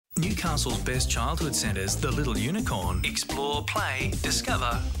Newcastle's best childhood centres, the Little Unicorn. Explore, play,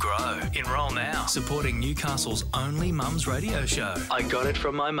 discover, grow. Enrol now. Supporting Newcastle's only mum's radio show. I Got It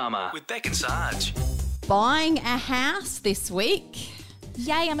From My Mama with Beck and Sarge. Buying a house this week.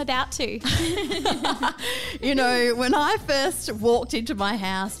 Yay, I'm about to. You know, when I first walked into my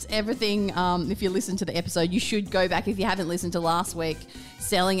house, everything, if you listen to the episode, you should go back if you haven't listened to last week.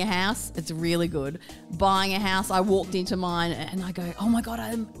 Selling a house, it's really good. Buying a house, I walked into mine and I go, oh my God,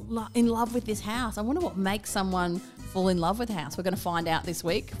 I'm in love with this house. I wonder what makes someone fall in love with a house. We're going to find out this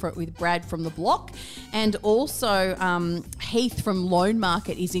week with Brad from The Block. And also Heath from Loan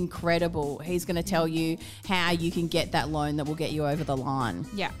Market is incredible. He's going to tell you how you can get that loan that will get you over the line.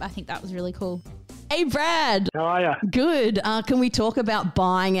 Yeah, I think that was really cool. Hey, Brad. How are you? Good. Can we talk about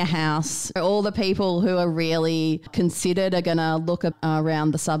buying a house? All the people who are really considered are going to look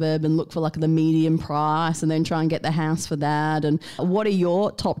around the suburb and look for like the medium price and then try and get the house for that. And what are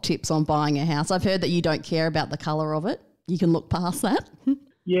your top tips on buying a house? I've heard that you don't care about the colour of it. You can look past that.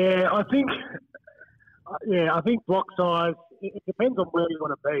 Yeah, I think block size, it depends on where you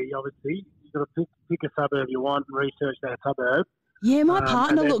want to be, obviously. You've got to pick a suburb you want and research that suburb. Yeah, my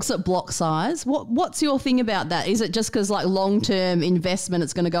partner looks at block size. What's your thing about that? Is it just because like long-term investment,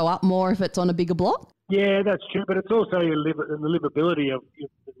 it's going to go up more if it's on a bigger block? Yeah, that's true, but it's also the livability of your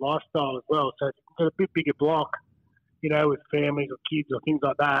lifestyle as well. So if you've got a bit bigger block, you know, with families or kids or things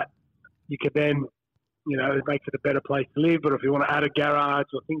like that, you could then, you know, it makes it a better place to live. But if you want to add a garage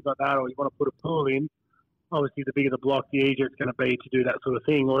or things like that, or you want to put a pool in, obviously the bigger the block, the easier it's going to be to do that sort of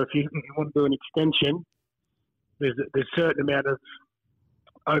thing. Or if you want to do an extension, there's a certain amount of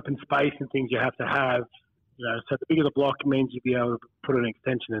open space and things you have to have, you know, so the bigger the block means you'll be able to put an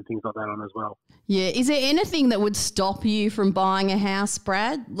extension and things like that on as well. Yeah. Is there anything that would stop you from buying a house,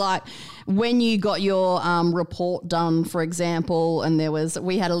 Brad? Like when you got your report done, for example, and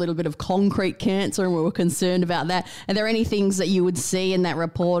we had a little bit of concrete cancer and we were concerned about that. Are there any things that you would see in that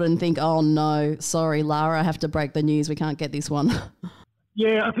report and think, oh no, sorry, Lara, I have to break the news. We can't get this one.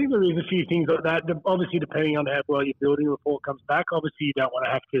 Yeah, I think there is a few things like that. Obviously, depending on how well your building report comes back, obviously you don't want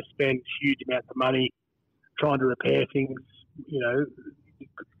to have to spend huge amounts of money trying to repair things, you know,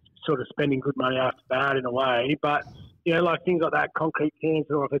 sort of spending good money after bad in a way. But, you know, like things like that, concrete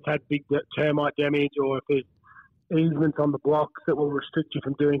cancer, or if it's had big termite damage, or if there's easements on the blocks that will restrict you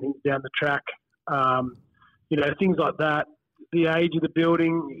from doing things down the track, you know, things like that. The age of the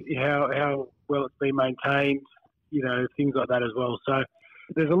building, how well it's been maintained, you know, things like that as well. So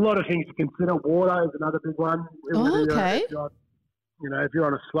there's a lot of things to consider. Water is another big one. Oh, okay. You know, if you're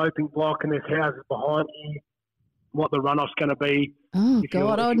on a sloping block and there's houses behind you, what the runoff's going to be. Oh,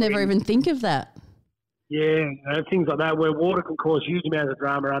 God, I would never even think of that. Yeah, you know, things like that, where water can cause huge amounts of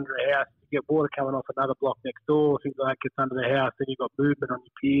drama under a house. You get water coming off another block next door, things like that gets under the house, then you've got movement on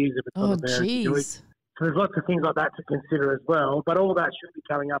your piers if it's on the jeez. So there's lots of things like that to consider as well, but all that should be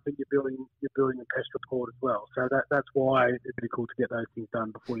coming up in your building and pest report as well. So that's why it's pretty cool to get those things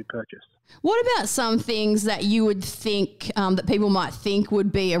done before you purchase. What about some things that you would think that people might think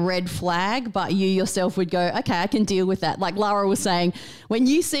would be a red flag, but you yourself would go, okay, I can deal with that? Like Lara was saying, when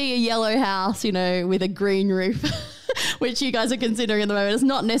you see a yellow house, you know, with a green roof, which you guys are considering at the moment, it's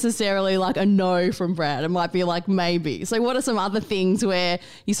not necessarily like a no from Brad. It might be like maybe. So what are some other things where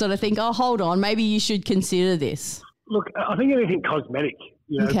you sort of think, oh, hold on, maybe you should consider this? Look, I think anything cosmetic.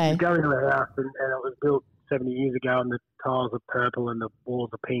 You know, okay. You go into a house and it was built 70 years ago and the tiles are purple and the walls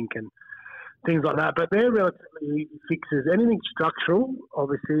are pink and things like that. But they're relatively easy fixes. Anything structural,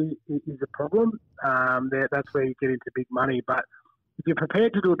 obviously, is a problem. That's where you get into big money. But if you're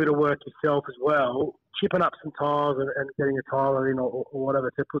prepared to do a bit of work yourself as well, chipping up some tiles and getting a tiler in or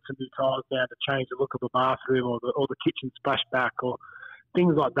whatever to put some new tiles down to change the look of a bathroom or the kitchen splashback or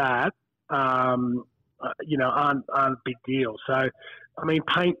things like that, you know, aren't a big deal. So, I mean,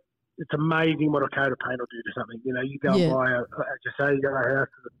 paint, it's amazing what a coat of paint will do to something. You know, you go and buy as you say, you go to a house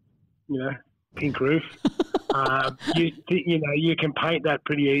with a, you know, pink roof. You know, you can paint that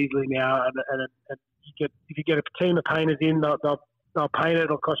pretty easily now, and if you get a team of painters in, they'll paint it.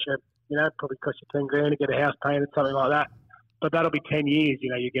 It'll cost you, you know, probably cost you 10 grand to get a house painted, something like that. But that'll be 10 years, you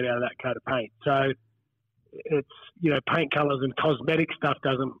know, you get out of that coat of paint. So it's, you know, paint colours and cosmetic stuff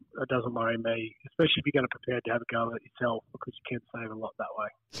doesn't worry me, especially if you're going to prepare to have a go at it yourself, because you can save a lot that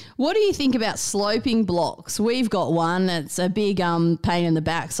way. What do you think about sloping blocks? We've got one. It's a big pain in the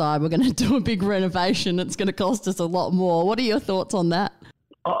backside. We're going to do a big renovation. It's going to cost us a lot more. What are your thoughts on that?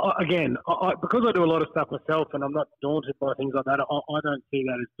 Because I do a lot of stuff myself and I'm not daunted by things like that, I don't see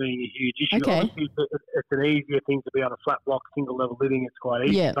that as being a huge issue. Okay. Honestly, it's an easier thing to be on a flat block, single level living. It's quite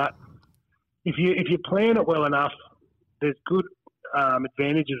easy. Yeah. But if you plan it well enough, there's good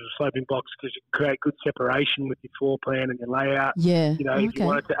advantages of sloping blocks because you can create good separation with your floor plan and your layout. Yeah. You know, if you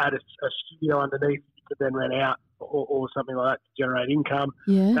wanted to add a studio underneath, you could then rent out or something like that to generate income.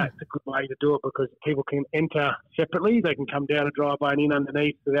 Yeah. That's a good way to do it because people can enter separately. They can come down a driveway and in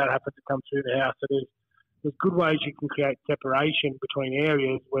underneath without having to come through the house. So there's good ways you can create separation between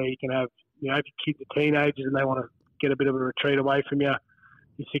areas where you can have, you know, if your kids are teenagers and they want to get a bit of a retreat away from you,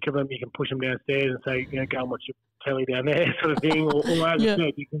 you're sick of them, you can push them downstairs and say, you know, go and watch your telly down there sort of thing. Or as I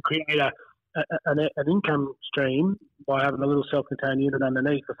said, you can create an income stream by having a little self-contained unit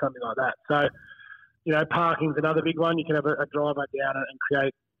underneath or something like that. So, you know, parking's another big one. You can have a driveway down and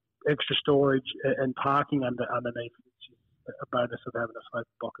create extra storage and parking underneath, which is a bonus of having a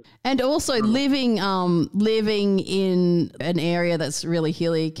sloping block. And also living in an area that's really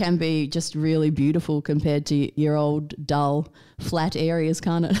hilly can be just really beautiful compared to your old dull flat areas,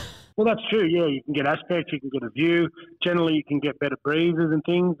 can't it? Well, that's true. Yeah, you can get aspect, you can get a view. Generally, you can get better breezes and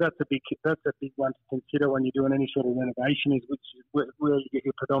things. That's a big one to consider when you're doing any sort of renovation. Is where you get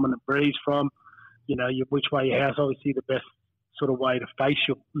your predominant breeze from. You know, which way your house. Obviously, the best sort of way to face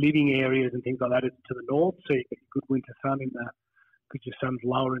your living areas and things like that is to the north. So you get good winter sun because your sun's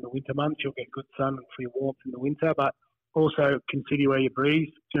lower in the winter months. You'll get good sun for your warmth in the winter, but also consider where your breeze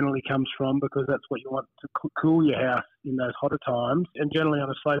generally comes from because that's what you want to cool your house in those hotter times. And generally on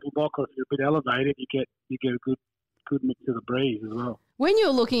a sloping block, or if you're a bit elevated, you get a good mix of the breeze as well. When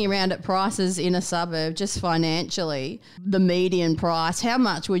you're looking around at prices in a suburb, just financially, the median price, how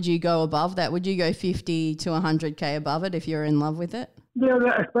much would you go above that? Would you go 50 to 100K above it if you're in love with it? Yeah,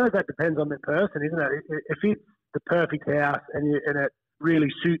 I suppose that depends on the person, isn't it? If it's the perfect house and it really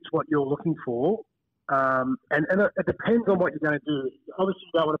suits what you're looking for, and it depends on what you're going to do. Obviously,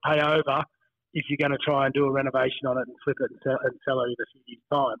 you don't want to pay over if you're going to try and do a renovation on it and flip it and sell it in a few years'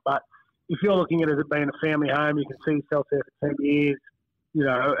 time. But if you're looking at it as being a family home, you can see yourself there for 10 years, you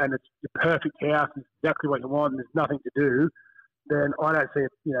know, and it's your perfect house, it's exactly what you want, and there's nothing to do, then I don't see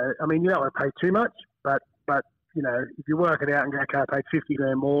it, you know, I mean, you don't want to pay too much, but you know, if you work it out and go, okay, I paid 50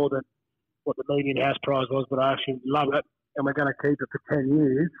 grand more than what the median house price was, but I actually love it, and we're going to keep it for 10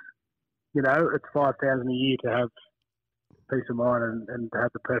 years, you know, it's $5,000 a year to have peace of mind and to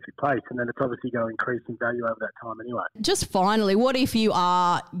have the perfect place, and then it's obviously going to increase in value over that time anyway. Just finally, what if you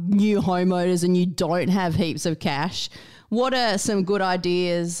are new homeowners and you don't have heaps of cash? What are some good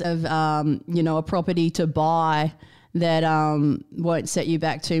ideas of, you know, a property to buy that won't set you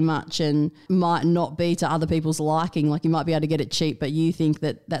back too much and might not be to other people's liking? Like you might be able to get it cheap, but you think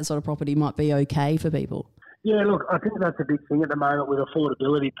that sort of property might be okay for people? Yeah, look, I think that's a big thing at the moment with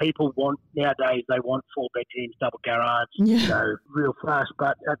affordability. People nowadays, they want 4 bedrooms, double garage, you know, real flash.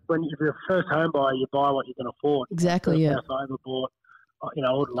 But if you're a first home buyer, you buy what you can afford. Exactly, House I ever bought, you know,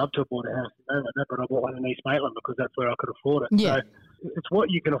 I would love to have bought a house in Melbourne, but I bought one in East Maitland because that's where I could afford it. Yeah. So it's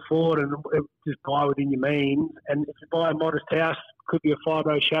what you can afford and just buy within your means. And if you buy a modest house, could be a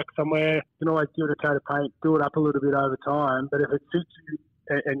fibro shack somewhere, you can always give it a coat of paint, do it up a little bit over time. But if it suits you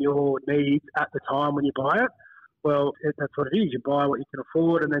and your needs at the time when you buy it, well, that's what it is. You buy what you can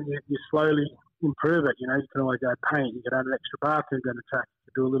afford, and then you slowly improve it. You know, you can always go paint. You can add an extra bathroom down the track,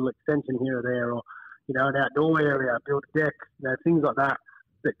 you do a little extension here or there, or you know, an outdoor area, build a deck, you know, things like that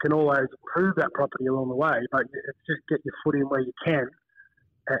can always improve that property along the way. But it's just get your foot in where you can,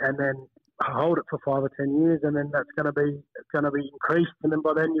 and then hold it for 5 or 10 years, and then that's going to be increased, and then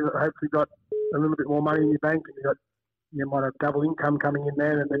by then you've hopefully got a little bit more money in your bank, and you might have double income coming in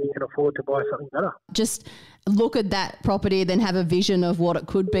there, and then you can afford to buy something better. Just look at that property, then have a vision of what it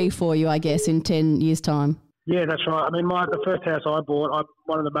could be for you, I guess, in 10 years' time. Yeah, that's right. I mean, the first house I bought,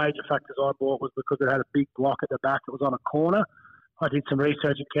 one of the major factors I bought was because it had a big block at the back. It was on a corner. I did some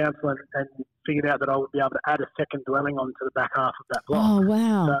research at council and figured out that I would be able to add a second dwelling onto the back half of that block. Oh,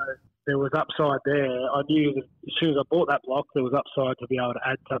 wow. So there was upside there. I knew that as soon as I bought that block, there was upside to be able to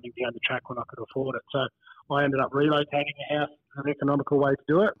add something down the track when I could afford it. So I ended up relocating the house, an economical way to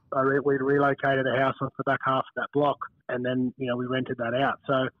do it. We relocated a house onto the back half of that block, and then, you know, we rented that out.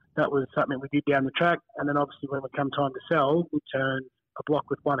 So that was something we did down the track. And then obviously when it come time to sell, we turned a block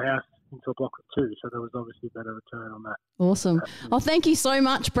with one house into a block with two. So there was obviously a better return on that. Awesome. Well, thank you so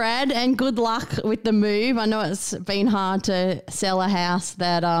much, Brad, and good luck with the move. I know it's been hard to sell a house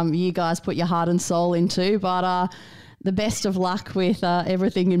that you guys put your heart and soul into, but the best of luck with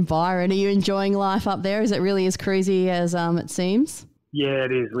everything in Byron. Are you enjoying life up there? Is it really as cruisy as it seems? Yeah,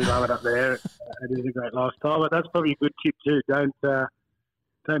 it is. We love it up there. It is a great lifestyle, but that's probably a good tip too.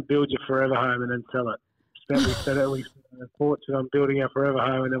 Don't build your forever home and then sell it. We spent a fortune on building our forever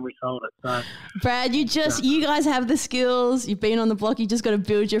home and then we sold it. So, Brad, you guys have the skills. You've been on the block. You just got to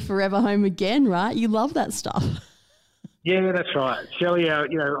build your forever home again, right? You love that stuff. Yeah, that's right. Shelley,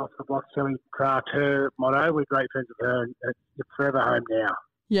 off the block, Shelley Craft, her motto, we're great friends with her, and it's forever home now.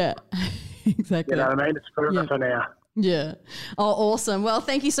 Yeah, exactly. You know what I mean? It's forever for now. Yeah. Oh, awesome. Well,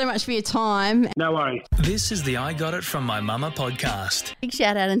 thank you so much for your time. No worries. This is the I Got It From My Mama podcast. Big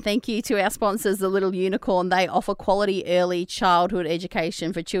shout out and thank you to our sponsors, The Little Unicorn. They offer quality early childhood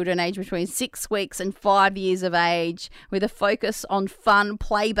education for children aged between 6 weeks and 5 years of age. With a focus on fun,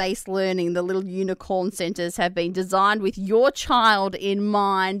 play-based learning, The Little Unicorn centres have been designed with your child in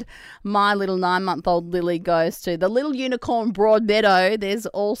mind. My little 9-month-old Lily goes to The Little Unicorn Broadmeadow. There's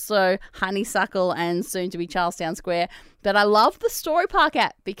also Honeysuckle and soon to be Charlestown Square. But I love the Story Park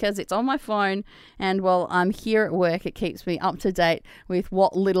app because it's on my phone, and while I'm here at work, it keeps me up to date with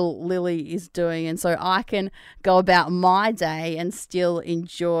what little Lily is doing, and so I can go about my day and still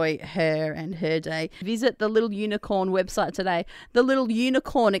enjoy her and her day. Visit the Little Unicorn website today. The Little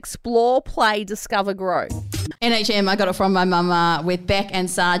Unicorn, explore, play, discover, grow. NHM, I got it from my mama with Beck and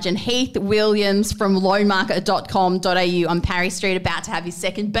Sergeant Heath Williams from loanmarket.com.au on Parry Street, about to have his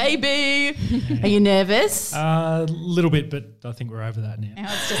second baby. Are you nervous? A little bit, but I think we're over that now.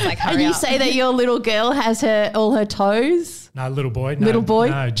 Now it's just like, And hurry you up. say that your little girl has all her toes? No, little boy. Little boy?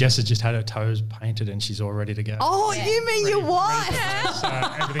 No, Jess has just had her toes painted and she's all ready to go. Oh, you mean your wife? So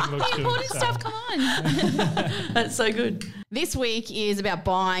everything looks good. Important so. stuff, come on. That's so good. This week is about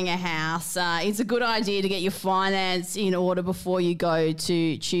buying a house. It's a good idea to get your finance in order before you go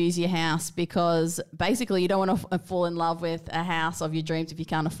to choose your house, because basically you don't want to fall in love with a house of your dreams if you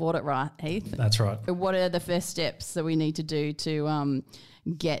can't afford it, right, Heath? That's right. What are the first steps that we need to do to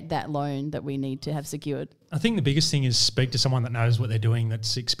get that loan that we need to have secured? I think the biggest thing is speak to someone that knows what they're doing,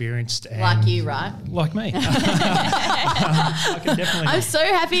 that's experienced. And Like you, right? Like me. I can definitely. I'm so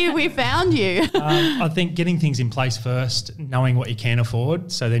happy we found you. I think getting things in place first, knowing what you can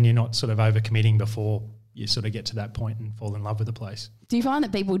afford, so then you're not sort of overcommitting before you sort of get to that point and fall in love with the place. Do you find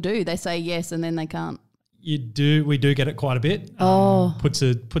that people do? They say yes and then they can't. We do get it quite a bit. Oh. Puts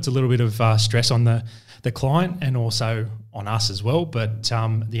a little bit of stress on the client and also on us as well. But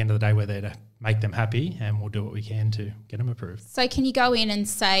at the end of the day, we're there to make them happy, and we'll do what we can to get them approved. So can you go in and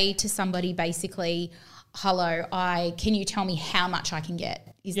say to somebody basically, hello, can you tell me how much I can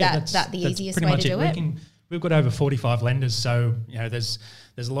get? Is that the easiest way to do it? We've got over 45 lenders, so there's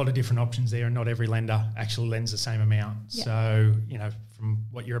a lot of different options there, and not every lender actually lends the same amount. Yep. So from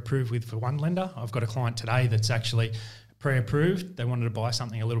what you're approved with for one lender, I've got a client today that's actually pre-approved. They wanted to buy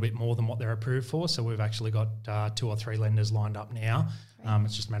something a little bit more than what they're approved for, so we've actually got 2 or 3 lenders lined up now.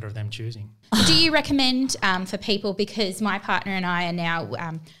 It's just a matter of them choosing. Do you recommend for people, because my partner and I are now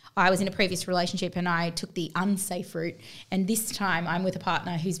I was in a previous relationship and I took the unsafe route, and this time I'm with a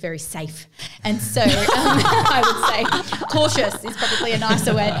partner who's very safe. And so I would say cautious is probably a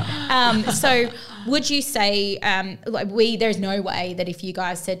nicer word. So would you say there's no way that if you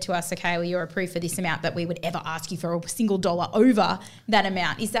guys said to us, okay, well, you're approved for this amount, that we would ever ask you for a single dollar over that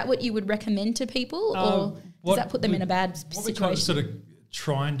amount? Is that what you would recommend to people, or does that put them in a bad situation? What we try to sort of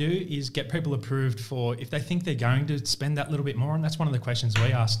try and do is get people approved for if they think they're going to spend that little bit more, and that's one of the questions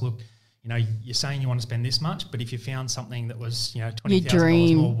we ask. Look, you're saying you want to spend this much, but if you found something that was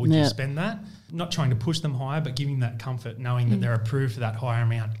 $20,000 more, would you spend that? Not trying to push them higher, but giving that comfort, knowing that they're approved for that higher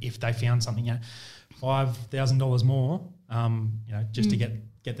amount if they found something $5,000 more, just to get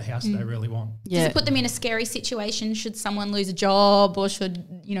the house that they really want. Does it put them in a scary situation? Should someone lose a job, or should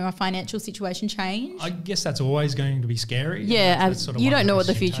a financial situation change? I guess that's always going to be scary. Yeah, That's sort of you one don't know what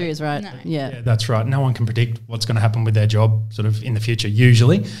the risk you future take. is, right? No. Yeah, that's right. No one can predict what's going to happen with their job sort of in the future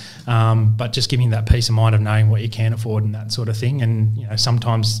usually, but just giving that peace of mind of knowing what you can afford and that sort of thing. And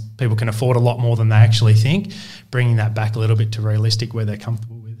sometimes people can afford a lot more than they actually think, bringing that back a little bit to realistic where they're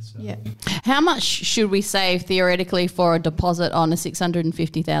comfortable with. So. Yeah. How much should we save theoretically for a deposit on a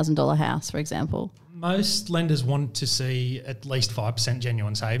 $650,000 house, for example? Most lenders want to see at least 5%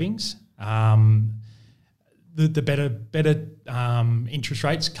 genuine savings. The better interest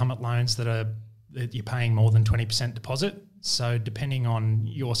rates come at loans that you're paying more than 20% deposit. So depending on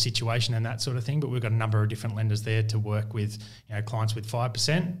your situation and that sort of thing, but we've got a number of different lenders there to work with, clients with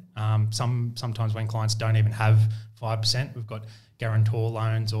 5%. Sometimes when clients don't even have 5%, we've got guarantor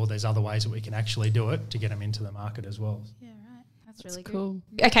loans, or there's other ways that we can actually do it to get them into the market as well. Yeah, right. That's really cool.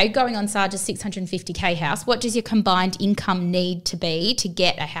 Good. Okay, going on Sarge's 650K house, what does your combined income need to be to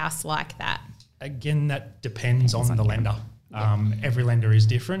get a house like that? Again, that depends on the lender. Every lender is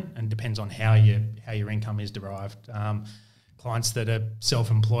different and depends on how your income is derived. Clients that are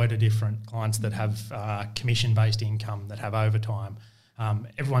self-employed are different. Clients that have commission-based income, that have overtime,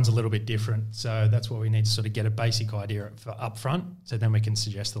 Everyone's a little bit different, so that's why we need to sort of get a basic idea for up front, so then we can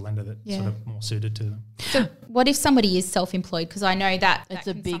suggest the lender that's sort of more suited to them. So what if somebody is self-employed? Because I know that it's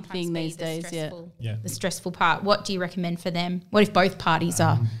a big thing these days, the stressful part. What do you recommend for them? What if both parties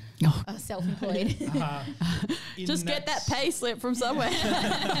are self-employed? Just get that pay slip from somewhere.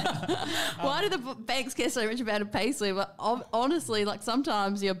 Why do the banks care so much about a pay slip? Honestly, like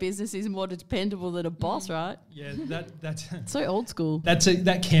sometimes your business is more dependable than a boss, right? Yeah, that's so old school.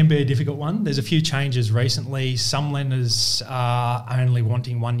 That can be a difficult one. There's a few changes recently. Some lenders are only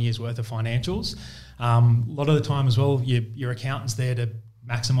wanting 1 year's worth of financials. A lot of the time as well, your accountant's there to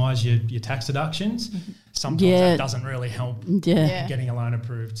maximise your tax deductions. Sometimes that doesn't really help getting a loan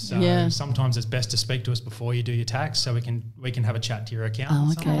approved. So sometimes it's best to speak to us before you do your tax, so we can have a chat to your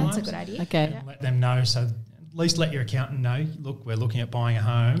accountant. Oh, okay. That's a good idea. Okay. And let them know. So at least let your accountant know, look, we're looking at buying a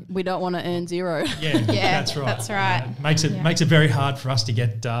home. We don't want to earn zero. Yeah, that's right. That's right. Makes it very hard for us to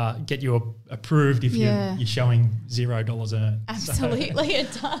get you approved if you're showing $0 earned. Absolutely,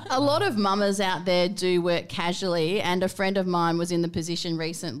 it does. A lot of mamas out there do work casually, and a friend of mine was in the position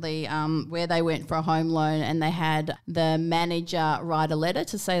recently where they went for a home loan and they had the manager write a letter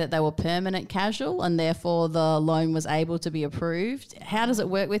to say that they were permanent casual and therefore the loan was able to be approved. How does it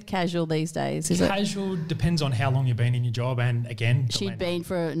work with casual these days? Casual depends on how long you've been in your job, and again, she'd been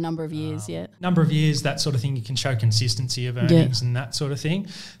for a number of years, number of years, that sort of thing. You can show consistency of earnings and that sort of thing.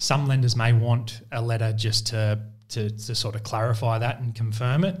 Some lenders may want a letter just to sort of clarify that and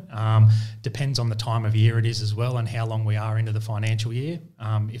confirm it. Depends on the time of year it is as well and how long we are into the financial year.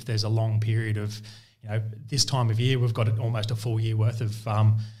 If there's a long period of, this time of year, we've got almost a full year worth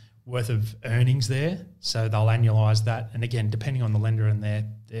of earnings there, so they'll annualise that. And again, depending on the lender and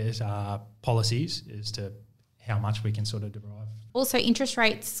their policies as to how much we can sort of derive. Also, interest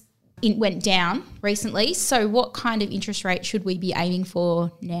rates went down recently. So what kind of interest rate should we be aiming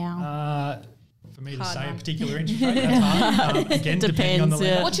for now? For me to say a particular interest rate, that's hard. Again, depending on the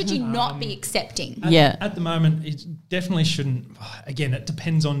lender. What should you not be accepting? At the moment, it definitely shouldn't. Again, it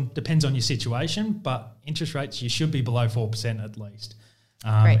depends on your situation, but interest rates, you should be below 4% at least.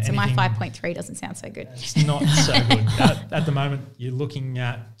 Great. So my 5.3 doesn't sound so good. It's not so good. At the moment, you're looking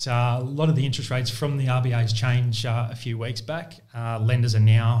at a lot of the interest rates from the RBA's change a few weeks back. Lenders are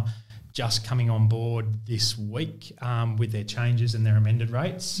now just coming on board this week with their changes and their amended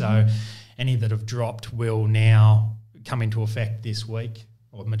rates. So any that have dropped will now come into effect this week,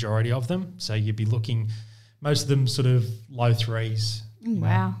 or majority of them. So you'd be looking, most of them sort of low threes.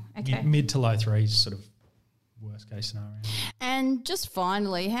 Wow. Okay. Mid to low threes, sort of worst case scenario. And just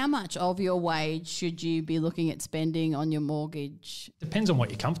finally, how much of your wage should you be looking at spending on your mortgage? Depends on what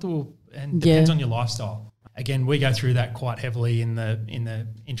you're comfortable and depends on your lifestyle. Again, we go through that quite heavily in the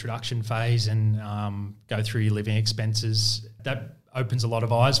introduction phase and go through your living expenses. That opens a lot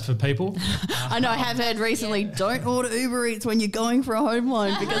of eyes for people. I know, I have heard recently, don't order Uber Eats when you're going for a home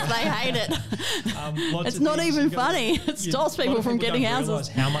loan because they hate it. It's not even funny. It stops people from getting houses. Realise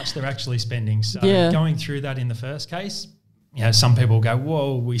how much they're actually spending. So going through that in the first case, some people go,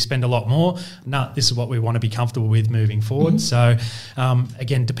 whoa, we spend a lot more. No, this is what we want to be comfortable with moving forward. So,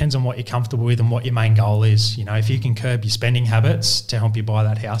 again, depends on what you're comfortable with and what your main goal is. If you can curb your spending habits to help you buy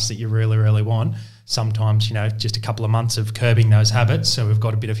that house that you really, really want, sometimes, just a couple of months of curbing those habits. So we've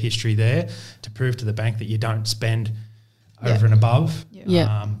got a bit of history there to prove to the bank that you don't spend over and above.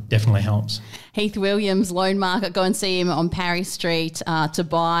 Definitely helps. Heath Williams, Loan Market. Go and see him on Parry Street to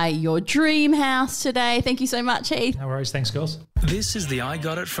buy your dream house today. Thank you so much, Heath. No worries. Thanks, girls. This is the I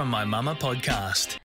Got It From My Mama podcast.